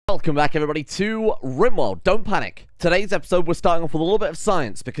Welcome back, everybody, to Rimworld. Don't panic. Today's episode, we're starting off with a little bit of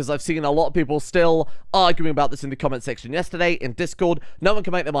science, because I've seen a lot of people still arguing about this in the comment section yesterday in Discord. No one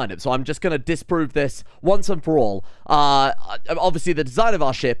can make their mind up, so I'm just going to disprove this once and for all. Obviously, the design of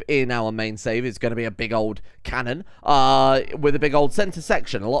our ship in our main save is going to be a big old cannon with a big old center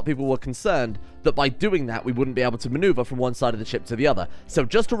section. A lot of people were concerned that by doing that, we wouldn't be able to maneuver from one side of the ship to the other. So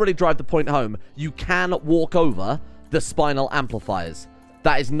just to really drive the point home, you can walk over the spinal amplifiers.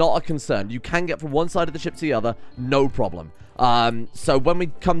 That is not a concern. You can get from one side of the ship to the other, no problem. So when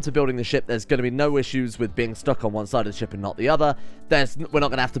we come to building the ship, there's going to be no issues with being stuck on one side of the ship and not the other. We're not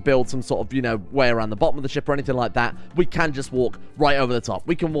going to have to build some sort of, way around the bottom of the ship or anything like that. We can just walk right over the top.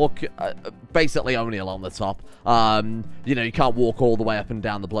 We can walk basically only along the top. You can't walk all the way up and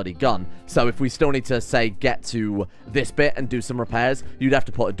down the bloody gun. So if we still need to, say, get to this bit and do some repairs, you'd have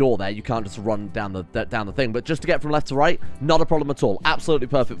to put a door there. You can't just run down the thing. But just to get from left to right, not a problem at all. Absolutely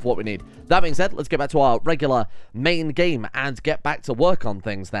perfect for what we need. That being said, let's get back to our regular main game and get back to work on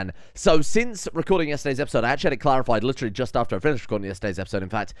things then. So since recording yesterday's episode, I actually had it clarified literally just after I finished recording yesterday's episode, in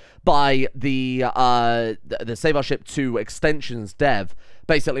fact, by the Save Our Ship 2 extensions dev.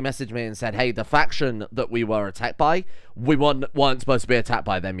 Basically messaged me and said, hey, the faction that we were attacked by, we weren't supposed to be attacked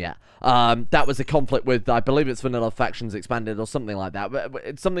by them yet. That was a conflict with, I believe it's Vanilla Factions Expanded or something like that. But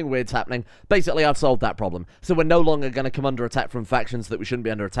it's something weird's happening. Basically, I've solved that problem. So we're no longer going to come under attack from factions that we shouldn't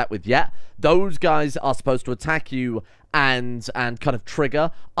be under attack with yet. Those guys are supposed to attack you and kind of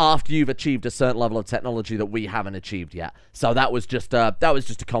trigger after you've achieved a certain level of technology that we haven't achieved yet. So that was just a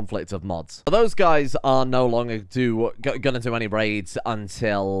conflict of mods. Those guys are no longer gonna do any raids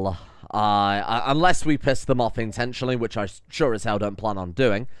until unless we piss them off intentionally, which I sure as hell don't plan on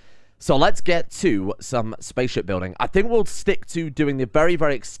doing. So let's get to some spaceship building. I think we'll stick to doing the very,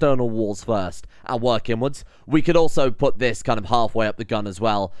 very external walls first and work inwards. We could also put this kind of halfway up the gun as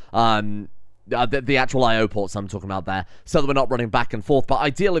well. The actual I/O ports I'm talking about there, so that we're not running back and forth. But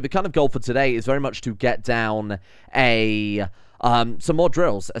ideally, the kind of goal for today is very much to get down some more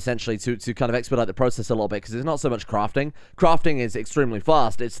drills, essentially, to kind of expedite the process a little bit, because it's not so much crafting. Crafting is extremely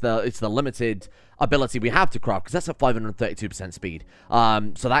fast. It's the limited ability we have to craft, because that's at 532% speed.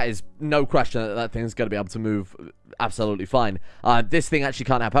 So that is no question that thing's going to be able to move absolutely fine. This thing actually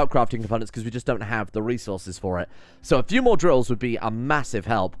can't have out crafting components because we just don't have the resources for it. So a few more drills would be a massive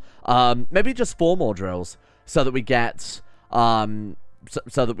help. Maybe just 4 more drills, so that we get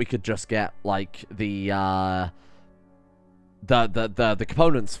so that we could just get like the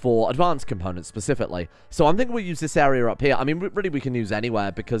components for advanced components specifically. So I'm thinking we'll use this area up here. I mean, really we can use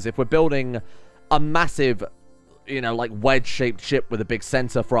anywhere, because if we're building a massive, like wedge-shaped ship with a big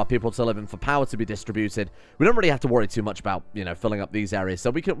center for our people to live in, for power to be distributed, we don't really have to worry too much about, filling up these areas. So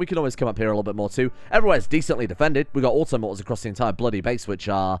we can always come up here a little bit more too. Everywhere's decently defended. We've got auto-mortars across the entire bloody base, which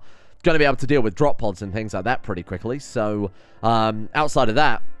are going to be able to deal with drop pods and things like that pretty quickly. So outside of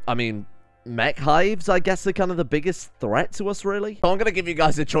that, I mean, mech hives, I guess, are kind of the biggest threat to us, really. So I'm going to give you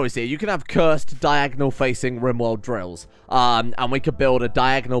guys a choice here. You can have cursed diagonal-facing Rimworld drills, and we could build a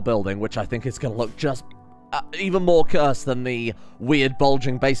diagonal building, which I think is going to look just even more cursed than the weird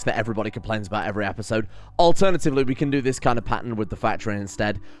bulging base that everybody complains about every episode. Alternatively, we can do this kind of pattern with the factory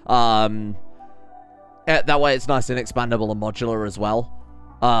instead. That way it's nice and expandable and modular as well.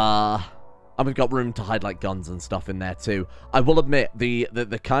 And we've got room to hide, like, guns and stuff in there, too. I will admit, the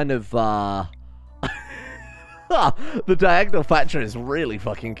kind of, the diagonal factory is really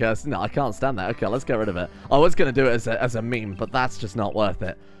fucking cursed. No, I can't stand that. Okay, let's get rid of it. I was going to do it as a meme, but that's just not worth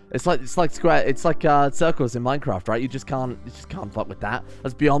it. It's like circles in Minecraft, right? You just can't fuck with that.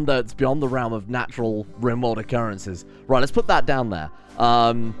 It's beyond the realm of natural Rimworld occurrences. Right, let's put that down there.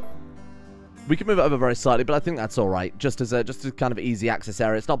 We can move it over very slightly, but I think that's all right. Just as a kind of easy access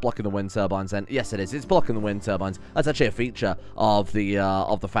area. It's not blocking the wind turbines. Then yes, it is. It's blocking the wind turbines. That's actually a feature of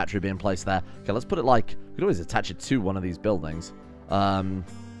the factory being placed there. Okay, let's put it like, we could always attach it to one of these buildings.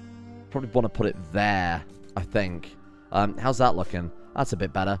 Probably want to put it there, I think. How's that looking? That's a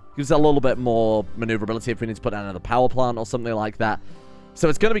bit better. Gives it a little bit more maneuverability if we need to put down another power plant or something like that. So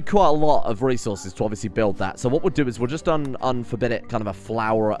it's going to be quite a lot of resources to obviously build that. So what we'll do is we'll just unforbid it kind of a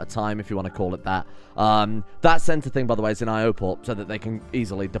flower at a time, if you want to call it that. That center thing, by the way, is an I/O port, so that they can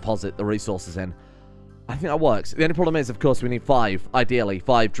easily deposit the resources in. I think that works. The only problem is, of course, we need 5, ideally,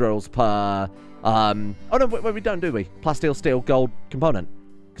 5 drills per... oh, no, wait, we don't, do we? Plasteel, steel, gold component.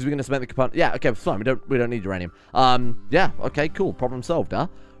 Because we're going to cement the component... Yeah, okay, fine. We don't need uranium. Yeah, okay, cool. Problem solved, huh?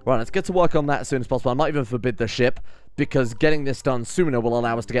 Right, let's get to work on that as soon as possible. I might even forbid the ship, because getting this done sooner will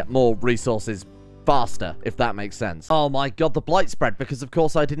allow us to get more resources faster, if that makes sense. Oh my god, the blight spread, because of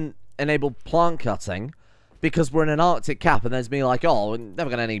course I didn't enable plant cutting because we're in an Arctic cap, and there's me like, oh, never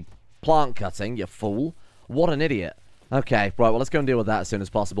got any plant cutting, you fool. What an idiot. Okay, right, well, let's go and deal with that as soon as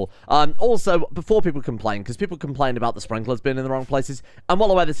possible. Also, before people complain, because people complained about the sprinklers being in the wrong places, I'm well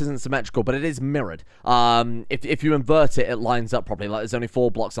aware this isn't symmetrical, but it is mirrored. If you invert it, it lines up properly. Like, there's only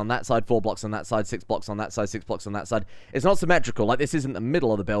 4 blocks on that side, 4 blocks on that side, 6 blocks on that side, 6 blocks on that side. It's not symmetrical. Like, this isn't the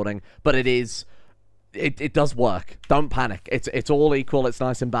middle of the building, but it is... It does work. Don't panic. It's all equal. It's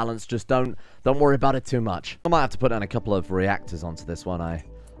nice and balanced. Just don't worry about it too much. I might have to put down a couple of reactors onto this one,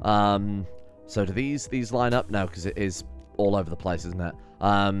 So do these line up? No, because it is all over the place, isn't it?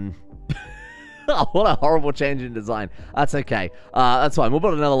 Oh, what a horrible change in design. That's okay. That's fine. We'll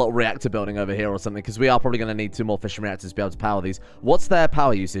put another little reactor building over here or something, because we are probably going to need 2 more fission reactors to be able to power these. What's their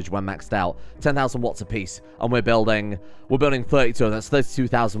power usage when maxed out? 10,000 watts apiece. And we're building 32. That's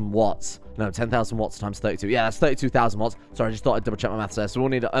 32,000 watts. No, 10,000 watts times 32. Yeah, that's 32,000 watts. Sorry, I just thought I'd double check my maths there. So we'll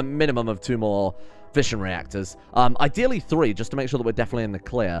need a minimum of 2 more fission reactors. Ideally 3, just to make sure that we're definitely in the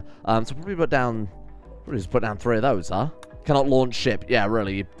clear. So probably just put down 3 of those, huh? Cannot launch ship. Yeah,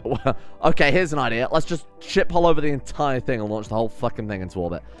 really. Okay, here's an idea. Let's just ship hull over the entire thing and launch the whole fucking thing into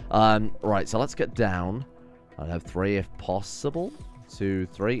orbit. Right, so let's get down. I'd have 3 if possible. 2,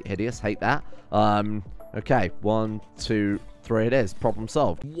 3. Hideous. Hate that. Okay. 1, 2, 3 it is. Problem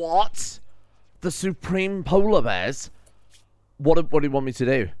solved. What? The supreme polar bears? What do you want me to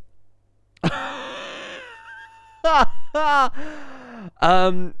do?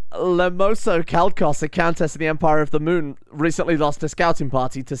 Lemoso Kalkos, a countess in the Empire of the Moon, recently lost a scouting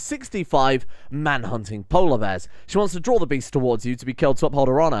party to 65 man-hunting polar bears. She wants to draw the beast towards you to be killed to uphold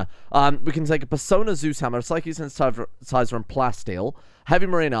her honor. We can take a Persona Zeus Hammer, Psyche Sensitizer and Plasteel, Heavy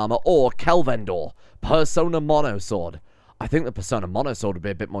Marine Armor, or Kelvendor, Persona Monosword. I think the Persona Monosword would be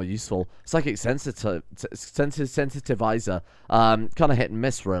a bit more useful. Psychic Sensitivizer, kind of hit and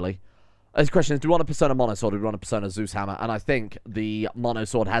miss, really. The question is, do we want a Persona Monosword or do we want a Persona Zeus Hammer? And I think the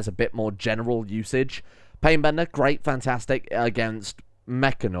Monosword has a bit more general usage. Painbender, great, fantastic against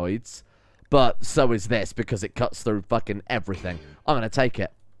mechanoids. But so is this, because it cuts through fucking everything. I'm going to take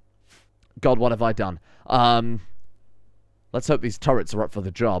it. God, what have I done? Let's hope these turrets are up for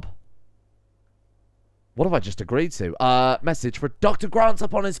the job. What have I just agreed to? Message for Dr. Grant's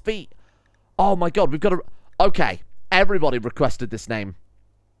up on his feet. Oh my god, we've got to... Okay, everybody requested this name.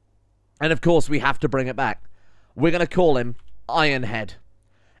 And of course, we have to bring it back. We're going to call him Ironhead.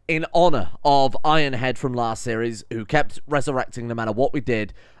 In honor of Ironhead from last series, who kept resurrecting no matter what we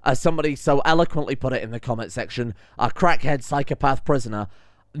did. As somebody so eloquently put it in the comment section, a crackhead psychopath prisoner.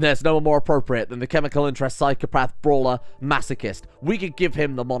 There's no one more appropriate than the chemical interest psychopath brawler masochist. We could give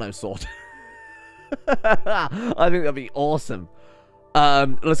him the monosword. I think that'd be awesome.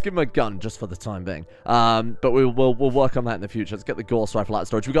 Let's give him a gun just for the time being. But we'll work on that in the future. Let's get the Gorse rifle out of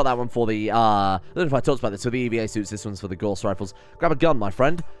storage. We got that one for the, I don't know if I talked about this. So the EVA suits, this one's for the Gorse rifles. Grab a gun, my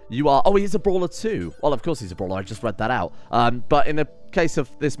friend. You are, oh, he's a brawler too. Well, of course he's a brawler. I just read that out. But in the case of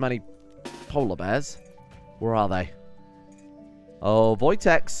this many polar bears, where are they? Oh,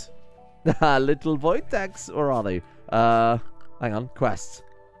 Voitex. Little Voitex. Where are they? Hang on. Quests.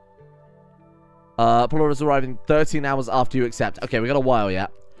 Polar is arriving 13 hours after you accept. Okay, we got a while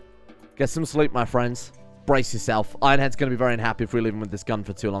yet. Get some sleep, my friends. Brace yourself. Ironhead's going to be very unhappy if we leave him with this gun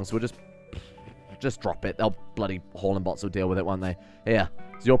for too long, so we'll just drop it. They'll bloody hauling bots will deal with it, won't they? Here,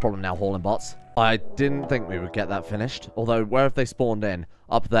 it's your problem now, hauling bots. I didn't think we would get that finished. Although, where have they spawned in?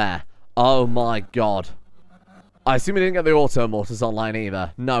 Up there. Oh my god. I assume we didn't get the auto mortars online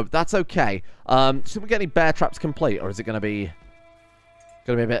either. No, that's okay. Should we get any bear traps complete, or is it going to be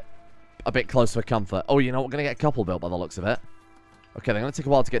a bit close for comfort? Oh, you know, we're going to get a couple built by the looks of it. Okay, they're going to take a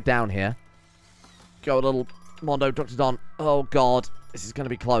while to get down here. Go a little Mondo, Dr. Don. Oh, God. This is going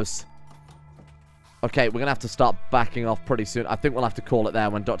to be close. Okay, we're going to have to start backing off pretty soon. I think we'll have to call it there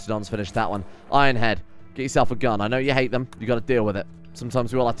when Dr. Don's finished that one. Ironhead, get yourself a gun. I know you hate them. You got to deal with it.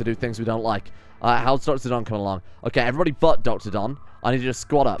 Sometimes we all have to do things we don't like. How's Dr. Don coming along? Okay, everybody but Dr. Don. I need you to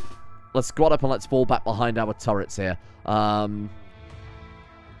squat up. Let's squat up and let's fall back behind our turrets here.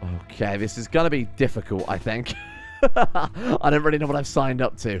 Okay, this is going to be difficult, I think. I don't really know what I've signed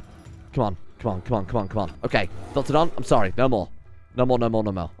up to. Come on, come on, come on, come on, come on. Okay, Dr. Don, I'm sorry. No more. No more, no more,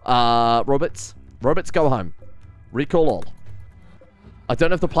 no more. Robots? Robots, go home. Recall all. I don't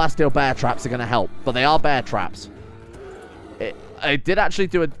know if the plasteel bear traps are going to help, but they are bear traps. It did actually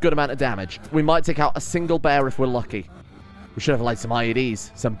do a good amount of damage. We might take out a single bear if we're lucky. We should have like some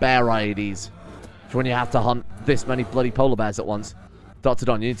IEDs. Some bear IEDs. For when you have to hunt this many bloody polar bears at once. Dr.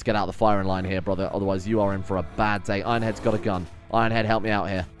 Don, you need to get out of the firing line here, brother. Otherwise, you are in for a bad day. Ironhead's got a gun. Ironhead, help me out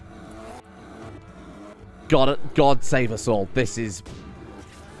here. God save us all. This is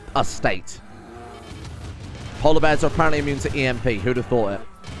a state. Polar bears are apparently immune to EMP. Who'd have thought it?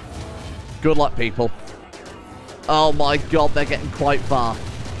 Good luck, people. Oh my god, they're getting quite far.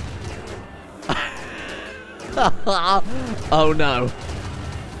 Oh no.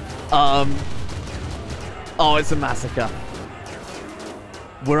 Oh, it's a massacre.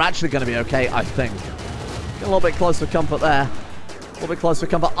 We're actually going to be okay, I think. Get a little bit close for comfort there. A little bit close for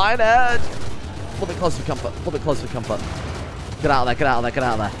comfort. Iron Head! A little bit close for comfort. A little bit close for comfort. Get out of there, get out of there, get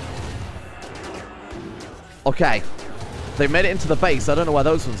out of there. Okay. They made it into the base. I don't know where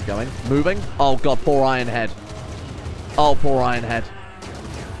those ones are going. Moving. Oh, God. Poor Iron Head. Oh, poor Iron Head.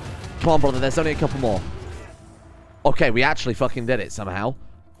 Come on, brother. There's only a couple more. Okay, we actually fucking did it somehow.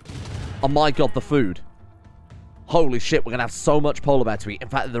 Oh, my God. The food. Holy shit. We're going to have so much polar bear to eat. In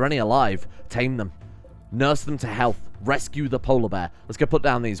fact, they're only alive. Tame them. Nurse them to health. Rescue the polar bear. Let's go put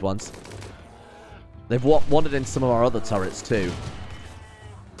down these ones. They've wandered into some of our other turrets, too.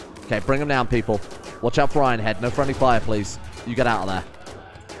 Okay, bring them down, people. Watch out for Iron Head. No friendly fire, please. You get out of there.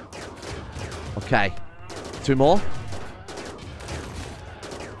 Okay. 2 more.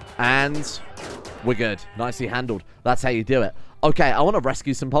 And we're good. Nicely handled. That's how you do it. Okay, I want to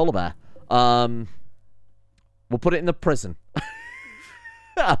rescue some polar bear. We'll put it in the prison.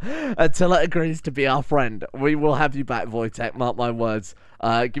 Until it agrees to be our friend. We will have you back, Wojtek. Mark my words.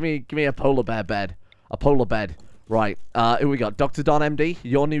 Give me a polar bear bed. A polar bed. Right. Who we got? Dr. Don MD,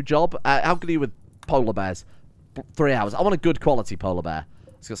 your new job. How good are you with polar bears? 3 hours. I want a good quality polar bear.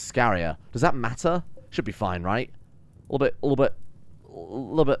 It's got scarier. Does that matter? Should be fine, right? A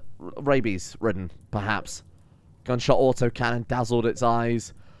little bit rabies ridden, perhaps. Gunshot autocannon dazzled its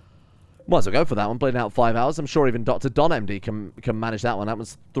eyes. Might as well go for that one. Bleeding out 5 hours. I'm sure even Dr. Don MD can manage that one. That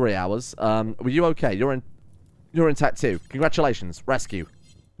was 3 hours. Were you okay? You're intact too. Congratulations. Rescue.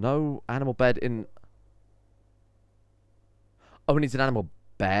 No animal bed in. Oh, we need an animal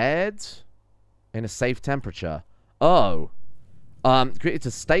bed in a safe temperature. Oh. Created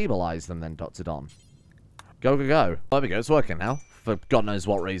to stabilize them then, Dr. Don. Go, go, go. There we go. It's working now. For God knows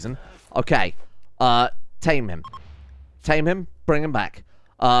what reason. Okay. Tame him. Tame him. Bring him back.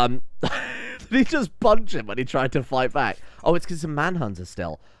 Did he just punch him when he tried to fight back? Oh, it's because it's a manhunter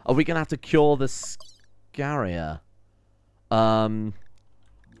still. Are we going to have to cure the scarier?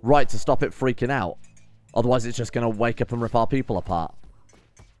 Right, to stop it freaking out. Otherwise, it's just going to wake up and rip our people apart.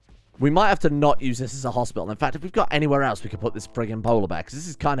 We might have to not use this as a hospital. In fact, if we've got anywhere else we could put this friggin' polar bear, because this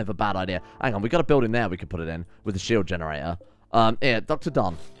is kind of a bad idea. Hang on, we've got a building there we could put it in with the shield generator. Here, Dr.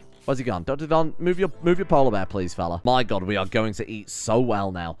 Don. Where's he gone? Dr. Don, move your polar bear, please, fella. My God, we are going to eat so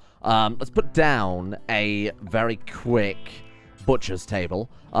well now. Let's put down a very quick butcher's table.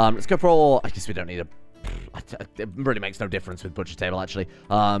 Let's go for all... I guess we don't need a... It really makes no difference with butcher's table, actually.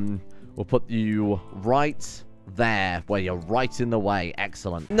 We'll put you right there, where you're right in the way.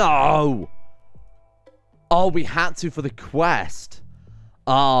 Excellent. No! Oh, we had to for the quest.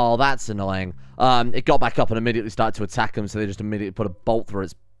 Oh, that's annoying. It got back up and immediately started to attack them, so they just immediately put a bolt through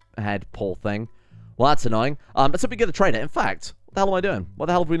its head. Poor thing. Well, that's annoying. Let's hope we get a trader. In fact, what the hell am I doing? What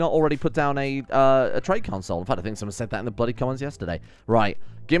the hell have we not already put down a trade console? In fact, I think someone said that in the bloody comments yesterday. Right.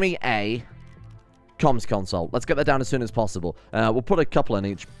 Give me a comms console. Let's get that down as soon as possible. We'll put a couple in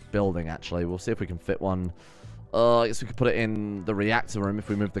each building, actually. We'll see if we can fit one. I guess we could put it in the reactor room if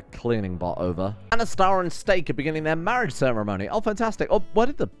we move the cleaning bot over. Anna Star and Steak are beginning their marriage ceremony. Oh, fantastic. Oh, where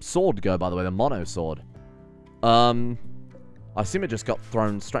did the sword go, by the way? The mono sword. I assume it just got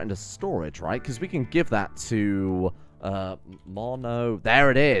thrown straight into storage, right? Because we can give that to mono.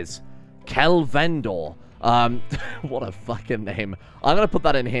 There it is. Kel Vendor. What a fucking name. I'm going to put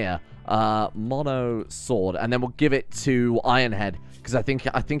that in here. Mono sword. And then we'll give it to Ironhead. Because I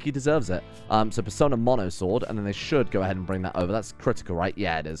think he deserves it. So Persona Mono Sword, and then they should go ahead and bring that over. That's critical, right?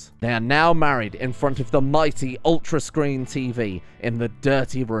 Yeah, it is. They are now married in front of the mighty ultra-screen TV in the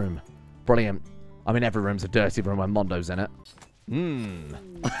dirty room. Brilliant. I mean, every room's a dirty room when Mondo's in it.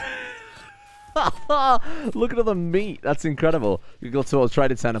 Look at all the meat. That's incredible. We've got to a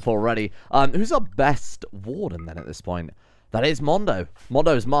traded turnip already. Who's our best warden then at this point? That is Mondo.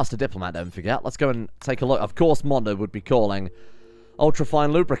 Mondo is Master Diplomat, don't forget. Let's go and take a look. Of course, Mondo would be calling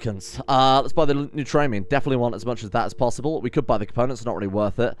ultra-fine lubricants. Let's buy the Nutramium. Definitely want as much of that as possible. We could buy the components. Not really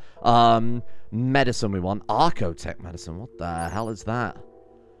worth it. Medicine we want. Archotech medicine. What the hell is that?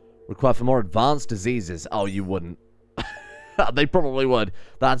 Required for more advanced diseases. Oh, you wouldn't. They probably would.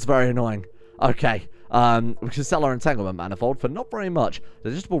 That's very annoying. Okay. We can sell our entanglement manifold for not very much.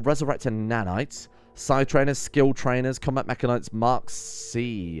 Digestible resurrected nanites. Side trainers, skill trainers, combat mechanites, Mark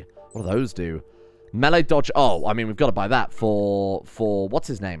C. What do those do? Melee dodge. Oh, I mean, we've got to buy that for what's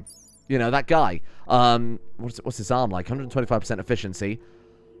his name? You know, that guy. What's his arm like? 125% efficiency.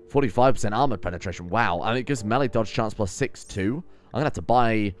 45% armor penetration. Wow. And it gives melee dodge chance plus 6 too. I'm going to have to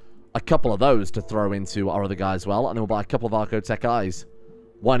buy a couple of those to throw into our other guy as well. And then we'll buy a couple of Archotech eyes.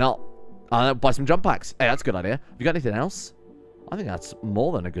 Why not? Buy some jump packs. Hey, that's a good idea. Have you got anything else? I think that's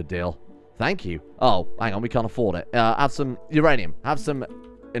more than a good deal. Thank you. Oh, hang on. We can't afford it. Have some uranium. Have some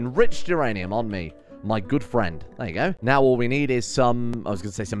enriched uranium on me. My good friend. There you go. Now all we need is some, I was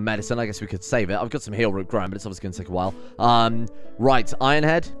going to say some medicine. I guess we could save it. I've got some heal root growing, but it's obviously going to take a while. Right.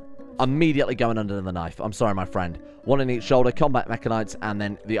 Ironhead. Immediately going under the knife. I'm sorry, my friend. One in each shoulder, combat mechanites, and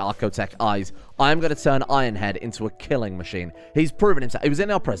then the Archotech eyes. I am going to turn Ironhead into a killing machine. He's proven himself. He was in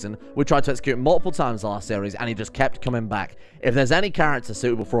our prison. We tried to execute him multiple times last series, and he just kept coming back. If there's any character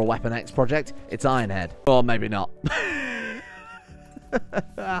suitable for a Weapon X project, it's Ironhead. Or maybe not.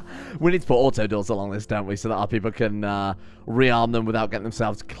 We need to put auto doors along this, don't we? So that our people can rearm them without getting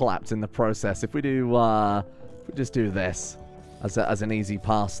themselves clapped in the process. If we do, if we just do this as an easy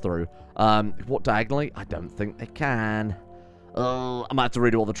pass-through. What, diagonally? I don't think they can. I might have to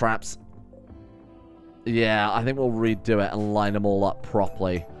redo all the traps. Yeah, I think we'll redo it and line them all up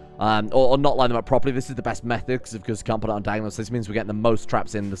properly. Or not line them up properly. This is the best method because, of course, you can't put it on diagonal. So this means we're getting the most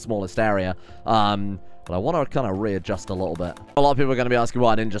traps in the smallest area. But I want to kind of readjust a little bit. A lot of people are going to be asking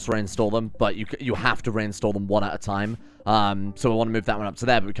why I didn't just reinstall them, but you have to reinstall them one at a time. So we want to move that one up to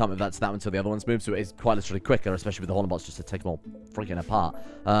there, but we can't move that to that one until the other one's moved, so it is quite literally quicker, especially with the Hornbots, just to take them all freaking apart.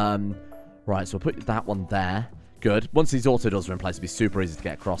 Right, so we'll put that one there. Good. Once these auto doors are in place, it'll be super easy to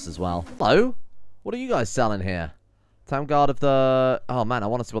get across as well. Hello? What are you guys selling here? Town Guard of the... Oh, man, I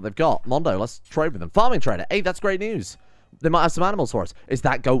want to see what they've got. Mondo, let's trade with them. Farming trader. Hey, that's great news. They might have some animals for us. Is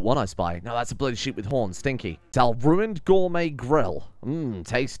that goat one I spy? No, that's a bloody sheep with horns. Stinky. Sell ruined gourmet grill. Mmm,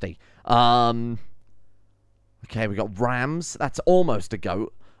 tasty. Okay, we got rams. That's almost a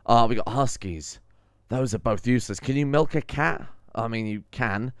goat. We got huskies. Those are both useless. Can you milk a cat? I mean, you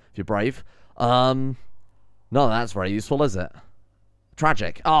can, if you're brave. No, that's very useful, is it?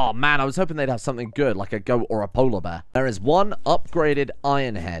 Tragic. Oh, man, I was hoping they'd have something good, like a goat or a polar bear. There is one upgraded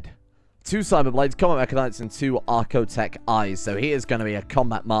Ironhead. 2 cyber blades, combat mechanites, and 2 Archotech eyes. So he is going to be a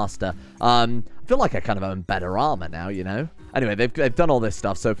combat master. I feel like I kind of own better armor now, you know? Anyway, they've done all this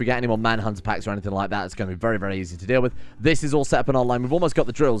stuff, so if we get any more manhunter packs or anything like that, it's going to be very, very easy to deal with. This is all set up and online. We've almost got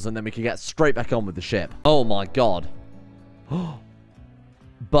the drills, and then we can get straight back on with the ship. Oh, my God.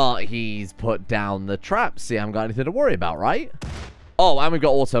 But he's put down the traps. See, I haven't got anything to worry about, right? Oh, and we've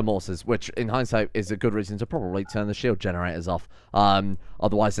got auto mortars, which in hindsight is a good reason to probably turn the shield generators off.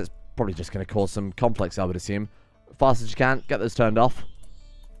 Otherwise, it's probably just going to cause some conflicts, I would assume. Fast as you can, get those turned off.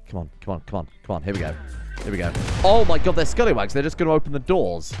 Come on, come on, come on, come on. Here we go. Here we go. Oh my God, they're scallywags. They're just going to open the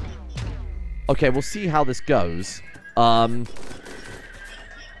doors. Okay, we'll see how this goes.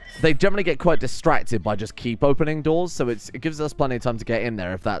 They generally get quite distracted by just keep opening doors, so it gives us plenty of time to get in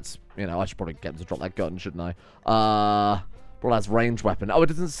there if that's, you know, I should probably get them to drop that gun, shouldn't I? Well, that's range weapon. Oh, it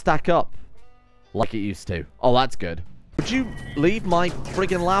doesn't stack up like it used to. Oh, that's good. Would you leave my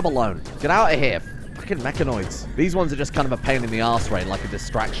friggin' lab alone? Get out of here. Fucking mechanoids. These ones are just kind of a pain in the arse raid, like a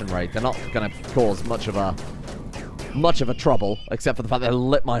distraction raid. They're not going to cause much of a trouble, except for the fact they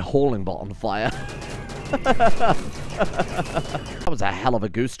lit my hauling bot on fire. That was a hell of a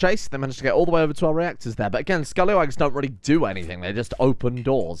goose chase. They managed to get all the way over to our reactors there. But again, scallywags don't really do anything. They just open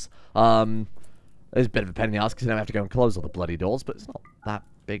doors. It's a bit of a pain in the ass because you don't have to go and close all the bloody doors, but it's not that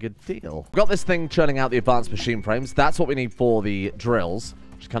big a deal. We've got this thing churning out the advanced machine frames. That's what we need for the drills.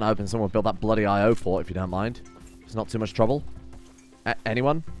 Just kind of hoping someone will build that bloody IO port, if you don't mind. It's not too much trouble.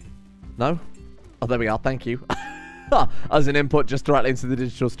 Anyone? No? Oh, there we are. Thank you. As an input just directly into the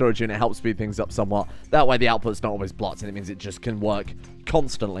digital storage unit helps speed things up somewhat. That way the output's not always blocked, and it means it just can work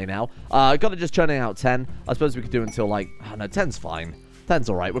constantly now. Got it just churning out 10. I suppose we could do until, like, oh, no, 10's fine. 10's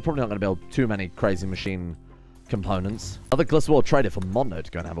alright. We're probably not going to build too many crazy machine components. Other Glycerol traded for Mondo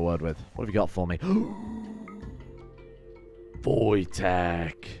to go and have a word with. What have you got for me?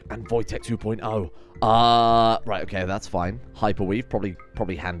 Voitech. And Voitech 2.0. Right, okay, that's fine. Hyperweave,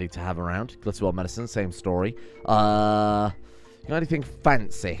 probably handy to have around. Glycerol medicine, same story. You got anything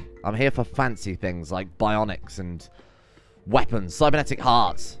fancy? I'm here for fancy things like bionics and weapons, cybernetic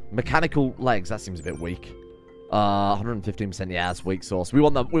hearts, mechanical legs. That seems a bit weak. 115%, yeah, that's weak source. We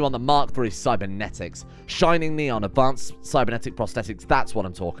want the Mark III cybernetics. Shining neon, advanced cybernetic prosthetics. That's what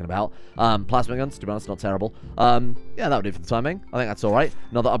I'm talking about. Plasma guns, to be honest, not terrible. Yeah, that would do for the timing. I think that's alright.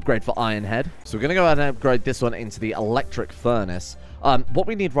 Another upgrade for Ironhead. So we're going to go ahead and upgrade this one into the electric furnace. What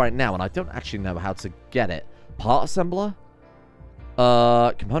we need right now, and I don't actually know how to get it. Part assembler?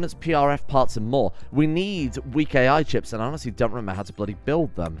 Components, PRF, parts, and more. We need weak AI chips, and I honestly don't remember how to bloody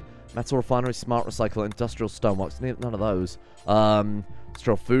build them. Metal refinery, smart recycle, industrial stoneworks. None of those.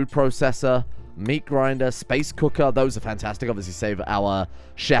 Industrial food processor, meat grinder, space cooker. Those are fantastic. Obviously save our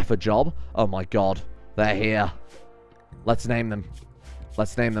chef a job. Oh my god. They're here. Let's name them.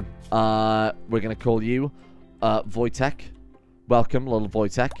 Let's name them. We're going to call you Wojtek. Welcome, little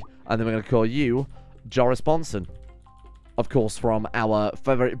Wojtek. And then we're going to call you Joris Bjornson. Of course, from our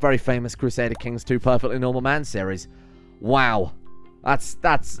very, very famous Crusader Kings 2 Perfectly Normal Man series. Wow.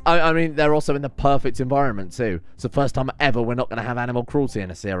 I mean, they're also in the perfect environment, too. It's the first time ever we're not going to have animal cruelty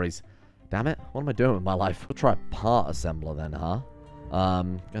in a series. Damn it. What am I doing with my life? We'll try a part assembler then, huh?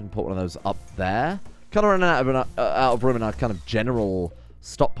 Going to put one of those up there. Kind of running out of room in our kind of general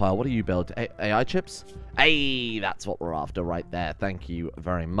stockpile. What do you build? AI chips? Hey, that's what we're after right there. Thank you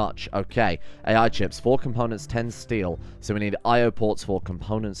very much. Okay, AI chips, 4 components, 10 steel. So we need IO ports for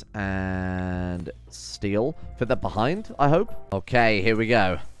components and steel. Fit that behind, I hope. Okay, here we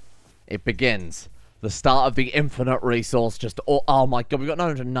go. It begins. The start of the infinite resource. Oh my god, we've got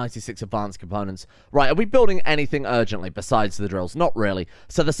 996 advanced components. Right, are we building anything urgently besides the drills? Not really.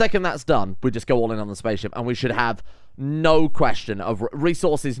 So the second that's done, we just go all in on the spaceship, and we should have no question of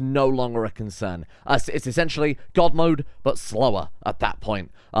resources no longer a concern. It's essentially God mode, but slower at that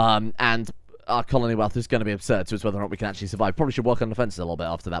point. And our colony wealth is going to be absurd, so it's whether or not we can actually survive. Probably should work on defenses a little bit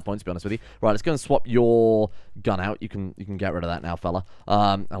after that point, to be honest with you. Right, let's go and swap your gun out. You can get rid of that now, fella.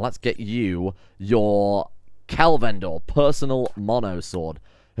 And let's get you your Calvendor personal mono sword.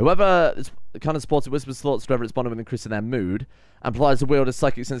 Whoever kind of supports it whispers thoughts to whoever it's bonded with increasing their mood, amplifies the wielder's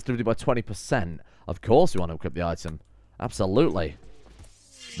psychic sensitivity by 20%. Of course we want to equip the item. Absolutely.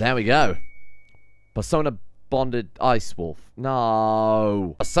 There we go. Persona bonded Ice Wolf.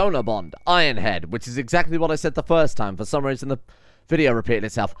 No. Persona bond Ironhead, which is exactly what I said the first time. For some reason the video repeated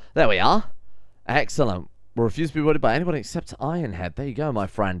itself. There we are. Excellent. We'll refuse to be wounded by anybody except Ironhead. There you go, my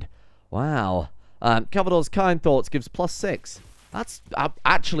friend. Wow. Calvador's kind thoughts gives +6. That's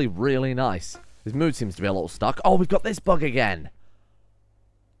actually really nice. His mood seems to be a little stuck. Oh, we've got this bug again.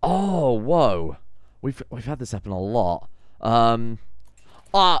 Oh, whoa. We've had this happen a lot.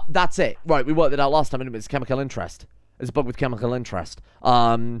 That's it. Right, we worked it out last time. It's chemical interest. It's a bug with chemical interest.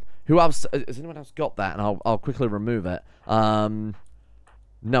 Who else? Has anyone else got that? And I'll quickly remove it.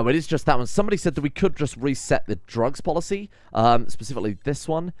 No, it is just that one. Somebody said that we could just reset the drugs policy. Specifically this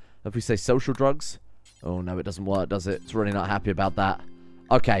one. If we say social drugs. Oh, no, it doesn't work, does it? It's really not happy about that.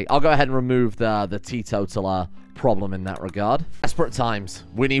 Okay, I'll go ahead and remove the teetotaler problem in that regard. Desperate times.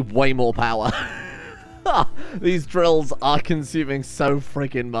 We need way more power. These drills are consuming so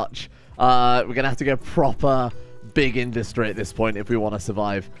freaking much. We're going to have to go proper big industry at this point if we want to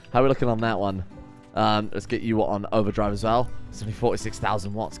survive. How are we looking on that one? Let's get you on overdrive as well. It's only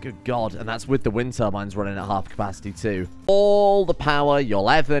 46,000 watts. Good God. And that's with the wind turbines running at half capacity too. All the power you'll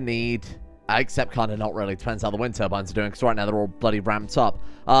ever need. Except kind of not really. Depends how the wind turbines are doing, because right now they're all bloody ramped up.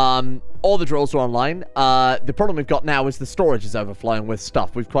 All the drills are online. The problem we've got now is the storage is overflowing with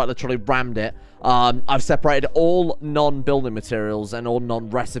stuff. We've quite literally rammed it. I've separated all non-building materials and all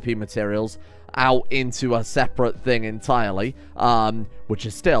non-recipe materials out into a separate thing entirely, which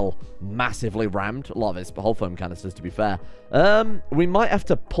is still massively rammed. A lot of it's whole foam canisters, to be fair. We might have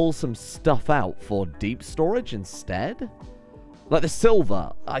to pull some stuff out for deep storage instead. Like the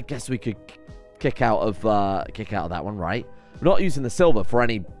silver, I guess we could kick out of that one, right? We're not using the silver for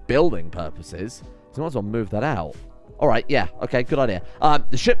any building purposes, so we might as well move that out. All right, yeah, okay, good idea.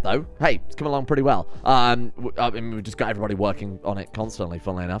 The ship, though, hey, it's coming along pretty well. I mean, we've just got everybody working on it constantly,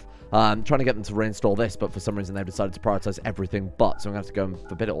 funnily enough. Trying to get them to reinstall this, but for some reason they've decided to prioritize everything but, so I'm going to have to go and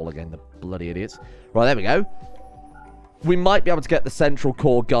forbid it all again, the bloody idiots. Right, there we go. We might be able to get the central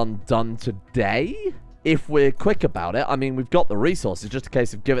core gun done today, if we're quick about it. I mean, we've got the resources, just a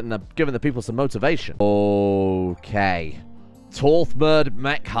case of giving the people some motivation. Okay. Torthbird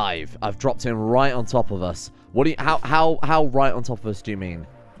Mech Hive. I've dropped in right on top of us. What do you, how right on top of us do you mean?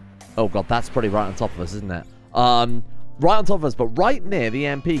 Oh god, that's pretty right on top of us, isn't it? Right on top of us, but right near the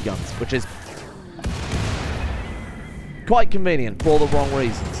MP guns, which is quite convenient for all the wrong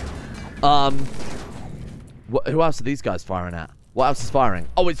reasons. Who else are these guys firing at? What else is firing?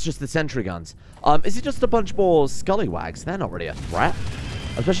 Oh, it's just the sentry guns. Is it just a bunch more scallywags? They're not really a threat.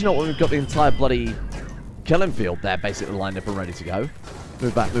 Especially not when we've got the entire bloody killing field there basically lined up and ready to go.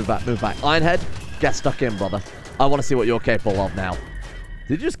 Move back, move back, move back. Ironhead, get stuck in, brother. I want to see what you're capable of now.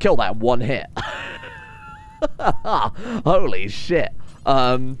 Did you just kill that one hit? Holy shit.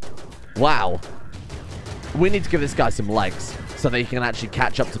 Wow. We need to give this guy some legs so that he can actually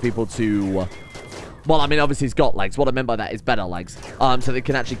catch up to people to... Well, I mean, obviously he's got legs. What I meant by that is better legs. So they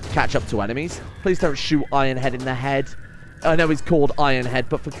can actually catch up to enemies. Please don't shoot Ironhead in the head. I know he's called Ironhead,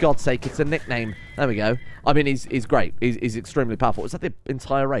 but for God's sake, it's a nickname. There we go. I mean, he's great. He's extremely powerful. Is that the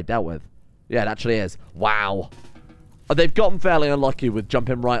entire raid dealt with? Yeah, it actually is. Wow. They've gotten fairly unlucky with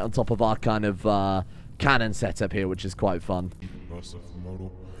jumping right on top of our kind of cannon setup here, which is quite fun.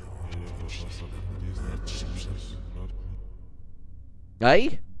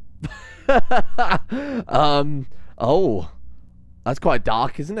 Hey? Oh. That's quite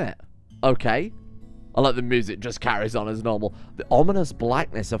dark, isn't it? Okay. I like the music just carries on as normal. The ominous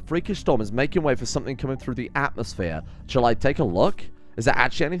blackness. A freakish storm is making way for something coming through the atmosphere. Shall I take a look? Is there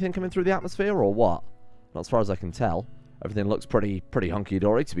actually anything coming through the atmosphere or what? Not as far as I can tell. Everything looks pretty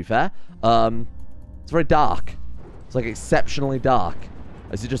hunky-dory, to be fair. It's very dark. It's like exceptionally dark.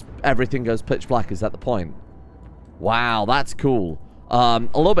 Is it just everything goes pitch black? Is that the point? Wow, that's cool. A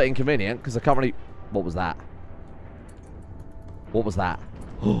little bit inconvenient because I can't really... What was that? What was that?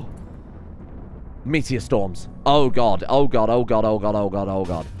 Meteor storms. Oh god. Oh god. Oh god. Oh god. Oh god. Oh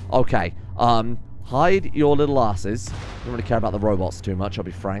god. Okay. Hide your little asses. Don't really care about the robots too much, I'll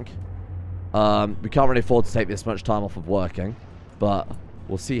be frank. We can't really afford to take this much time off of working, but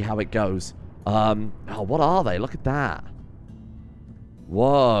we'll see how it goes. Oh, what are they? Look at that.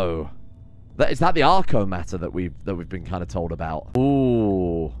 Whoa. Is that the Arco matter that we've been kind of told about?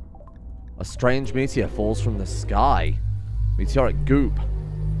 Ooh. A strange meteor falls from the sky. Meteoric goop.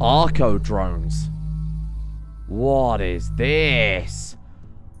 Arco drones. What is this?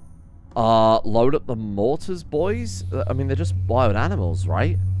 Load up the mortars, boys? I mean, they're just wild animals,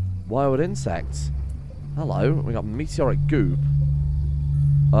 right? Wild insects. Hello, we got meteoric goop.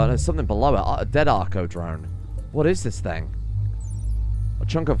 There's something below it. A dead Arco drone. What is this thing? A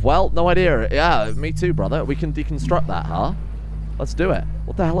chunk of, well, no idea. Yeah, me too, brother. We can deconstruct that, huh? Let's do it.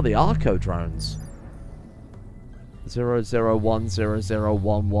 What the hell are the Arco drones?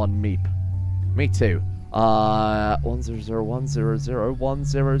 0010011 meep. Me too.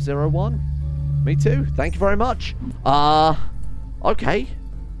 1001001001. Me too. Thank you very much. Okay.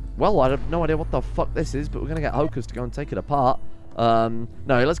 Well, I have no idea what the fuck this is, but we're gonna get Hocus to go and take it apart. No,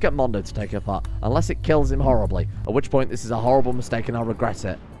 let's get Mondo to take it apart. Unless it kills him horribly. At which point, this is a horrible mistake and I'll regret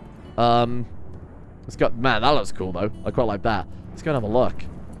it. Let's go. Man, that looks cool, though. I quite like that. Let's go and have a look. See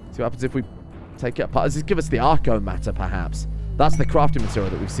what happens if we take it apart. Does this give us the Arco matter, perhaps? That's the crafting material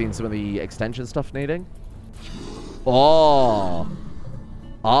that we've seen some of the extension stuff needing. Oh.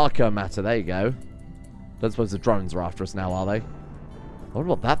 Arco matter. There you go. Don't suppose the drones are after us now, are they? I wonder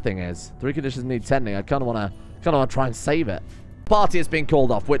what that thing is. 3 conditions need tending. I kind of want to try and save it. Party has been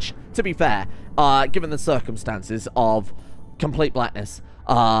called off, which, to be fair, given the circumstances of complete blackness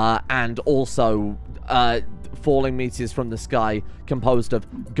and also falling meteors from the sky composed of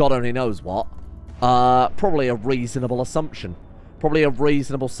God only knows what, probably a reasonable assumption. Probably a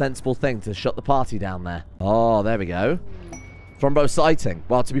reasonable, sensible thing to shut the party down there. Oh, there we go. Thrombo sighting.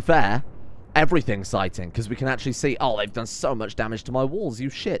 Well, to be fair, everything's sighting, because we can actually see... Oh, they've done so much damage to my walls, you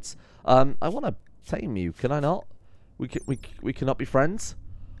shits. I want to tame you, can I not? We cannot be friends?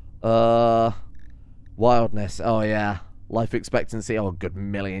 Wildness. Oh, yeah. Life expectancy. Oh, a good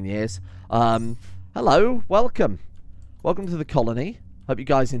million years. Hello. Welcome. Welcome to the colony. Hope you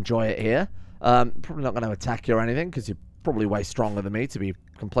guys enjoy it here. Probably not going to attack you or anything, because you're probably way stronger than me, to be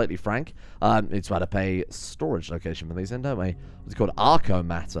completely frank. It's about to pay storage location for these in, don't we? What's it called? Arco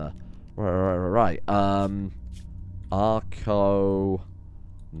matter. Right. Arco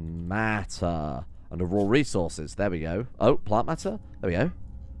matter. Under raw resources. There we go. Oh, plant matter. There we go.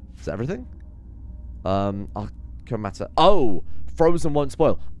 Is that everything? Arco matter. Oh, frozen won't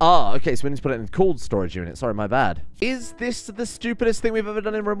spoil. Ah, okay, so we need to put it in cold storage unit. Sorry, my bad. Is this the stupidest thing we've ever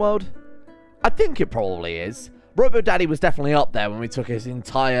done in Rimworld? I think it probably is. Robo Daddy was definitely up there when we took his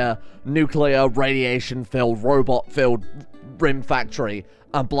entire nuclear, radiation-filled, robot-filled Rim factory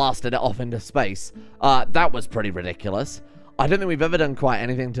and blasted it off into space. That was pretty ridiculous. I don't think we've ever done quite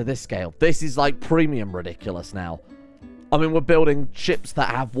anything to this scale. This is like premium ridiculous now. I mean, we're building ships that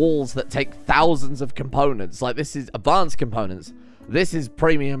have walls that take thousands of components. Like, this is advanced components. This is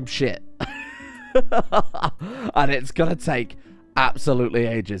premium shit. And it's gonna take absolutely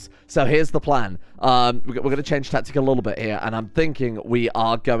ages. So here's the plan. We're going to change tactic a little bit here, and I'm thinking we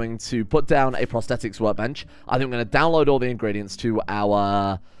are going to put down a prosthetics workbench. I think we're going to download all the ingredients to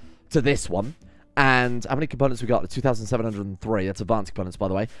this one. And how many components we got? 2,703. That's advanced components, by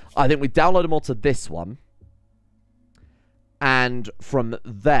the way. I think we download them all to this one. And from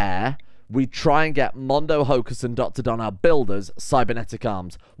there, we try and get Mondo, Hocus, and Dr. Don, our builders, cybernetic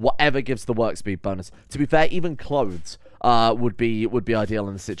arms. Whatever gives the work speed bonus. To be fair, even clothes would be ideal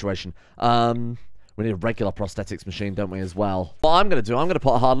in this situation. We need a regular prosthetics machine, don't we, as well? What I'm going to do, I'm going to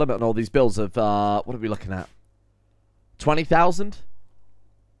put a hard limit on all these builds of, what are we looking at? 20,000?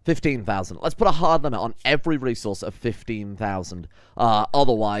 15,000. Let's put a hard limit on every resource of 15,000.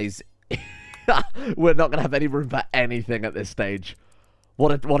 Otherwise, we're not going to have any room for anything at this stage.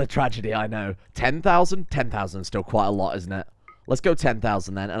 What a tragedy, I know. 10,000? 10,000 is still quite a lot, isn't it? Let's go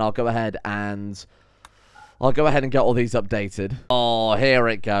 10,000 then, and I'll go ahead and get all these updated. Oh, here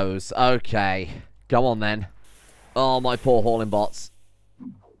it goes. Okay. Go on then. Oh, my poor hauling bots.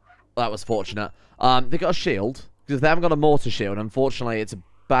 That was fortunate. They got a shield, because they haven't got a mortar shield. Unfortunately, it's a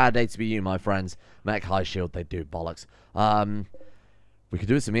bad day to be you, my friends. Mech high shield, they do bollocks. We could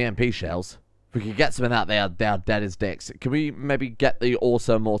do some EMP shells. If we could get some of that, they are dead as dicks. Can we maybe get the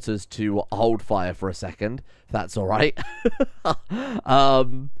auto mortars to hold fire for a second? If that's alright.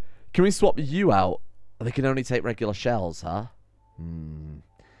 Can we swap you out? They can only take regular shells, huh?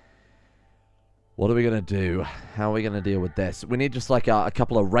 What are we going to do? How are we going to deal with this? We need just like a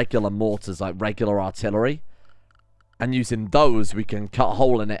couple of regular mortars, like regular artillery. And using those, we can cut a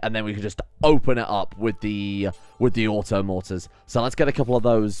hole in it, and then we can just open it up with the auto mortars. So let's get a couple of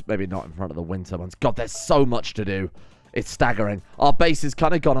those, maybe not in front of the wind turbines. God, there's so much to do. It's staggering. Our base has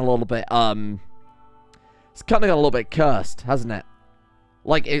kind of gone a little bit, it's kind of gone a little bit cursed, hasn't it?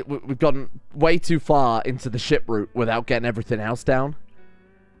 Like, we've gotten way too far into the ship route without getting everything else down.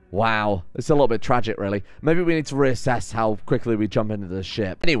 Wow. It's a little bit tragic, really. Maybe we need to reassess how quickly we jump into the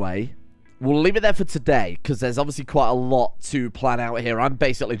ship. Anyway, we'll leave it there for today, because there's obviously quite a lot to plan out here. I'm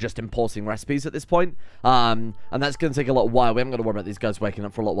basically just importing recipes at this point, and that's going to take a little while. We haven't got to worry about these guys waking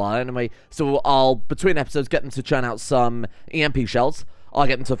up for a little while anyway. So I'll, between episodes, get them to churn out some EMP shells. I'll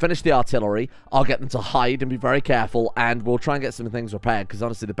get them to finish the artillery. I'll get them to hide and be very careful, and we'll try and get some things repaired, because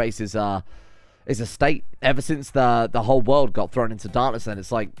honestly, the base is a state. Ever since the whole world got thrown into darkness, and it's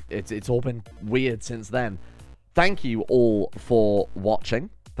like, it's all been weird since then. Thank you all for watching.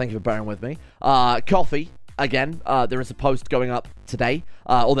 Thank you for bearing with me. Coffee, again, there is a post going up today,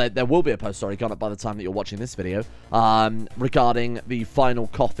 or there will be a post, sorry, gone up by the time that you're watching this video, regarding the final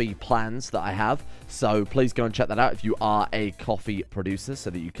coffee plans that I have. So please go and check that out if you are a coffee producer, so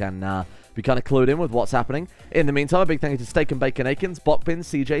that you can be kind of clued in with what's happening. In the meantime, a big thank you to Steak and Bacon Akins, Bokbin,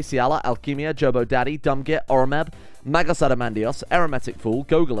 CJ, Ciala, Alchemia, Jobo Daddy, Dumbgit, Oromeb, Magasada Mandios, Aromatic Fool,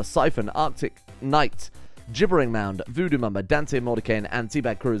 Gogula, Siphon, Arctic Knight, Gibbering Mound, Voodoo Mumba, Dante Mordecane, and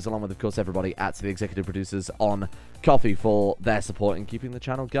Teabag Cruz, along with, of course, everybody at the executive producers on Coffee for their support in keeping the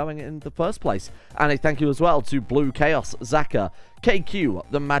channel going in the first place. And a thank you as well to Blue Chaos, Zaka, KQ,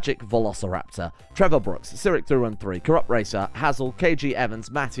 The Magic Velociraptor, Trevor Brooks, Cyric 313, Corrupt Racer, Hazel, KG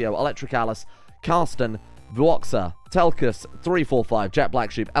Evans, Matteo, Electric Alice, Karsten, Vuoxa, Telkus, 345, Jack Black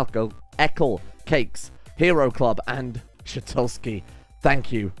Sheep, Eckel, Cakes, Hero Club, and Shatulski.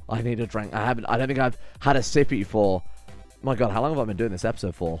 Thank you. I need a drink. I don't think I've had a sippy for... My God, how long have I been doing this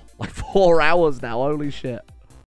episode for? Like 4 hours now. Holy shit.